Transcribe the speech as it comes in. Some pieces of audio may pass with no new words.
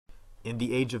In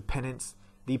the age of penance,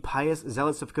 the pious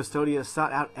zealots of Custodia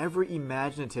sought out every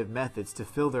imaginative methods to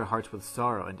fill their hearts with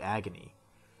sorrow and agony.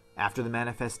 After the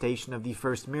manifestation of the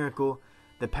first miracle,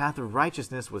 the path of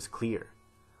righteousness was clear.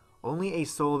 Only a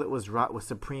soul that was wrought with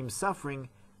supreme suffering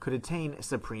could attain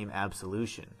supreme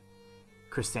absolution.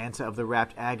 Crisanta of the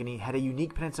Wrapped Agony had a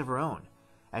unique penance of her own,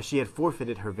 as she had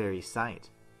forfeited her very sight.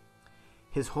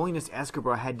 His Holiness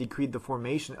Escobar had decreed the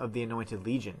formation of the Anointed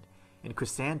Legion, and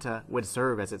Crisanta would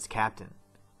serve as its captain.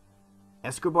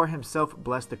 Escobar himself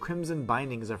blessed the crimson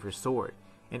bindings of her sword,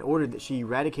 and ordered that she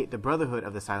eradicate the Brotherhood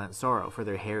of the Silent Sorrow for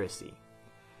their heresy.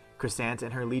 Crisanta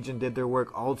and her legion did their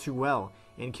work all too well,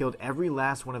 and killed every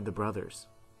last one of the brothers.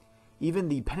 Even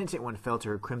the penitent one fell to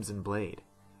her crimson blade.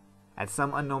 At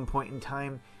some unknown point in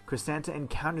time, Crisanta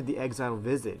encountered the exiled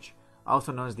Visage,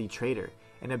 also known as the Traitor,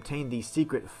 and obtained the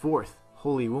secret fourth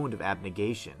holy wound of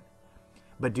abnegation.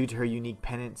 But due to her unique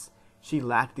penance, she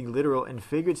lacked the literal and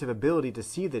figurative ability to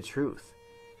see the truth.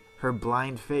 Her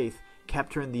blind faith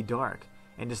kept her in the dark,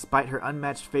 and despite her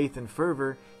unmatched faith and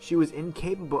fervor, she was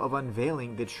incapable of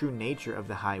unveiling the true nature of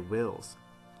the High Wills.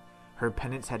 Her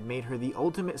penance had made her the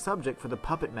ultimate subject for the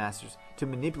puppet masters to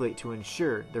manipulate to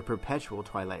ensure their perpetual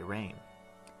twilight reign.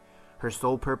 Her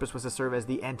sole purpose was to serve as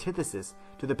the antithesis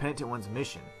to the penitent one's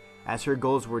mission, as her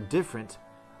goals were different,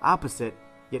 opposite,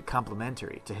 yet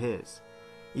complementary to his.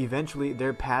 Eventually,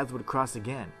 their paths would cross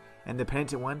again, and the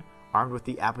penitent one, armed with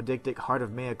the apodictic heart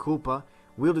of mea culpa,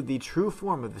 wielded the true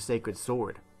form of the sacred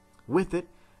sword. With it,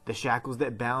 the shackles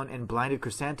that bound and blinded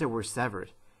Crisanta were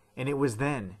severed, and it was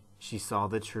then she saw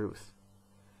the truth.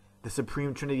 The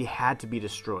Supreme Trinity had to be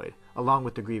destroyed, along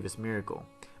with the grievous miracle.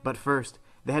 But first,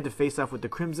 they had to face off with the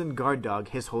Crimson Guard Dog,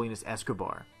 His Holiness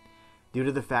Escobar. Due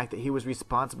to the fact that he was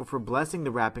responsible for blessing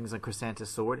the wrappings on Crisanta's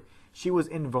sword, she was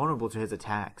invulnerable to his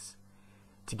attacks.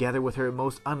 Together with her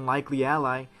most unlikely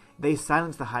ally, they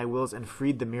silenced the High Wills and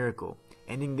freed the miracle,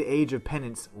 ending the age of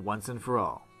penance once and for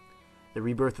all. The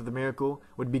rebirth of the miracle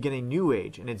would begin a new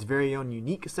age and its very own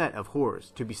unique set of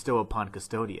horrors to bestow upon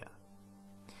Custodia.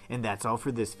 And that's all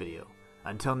for this video.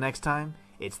 Until next time,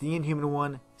 it's the Inhuman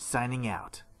One, signing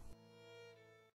out.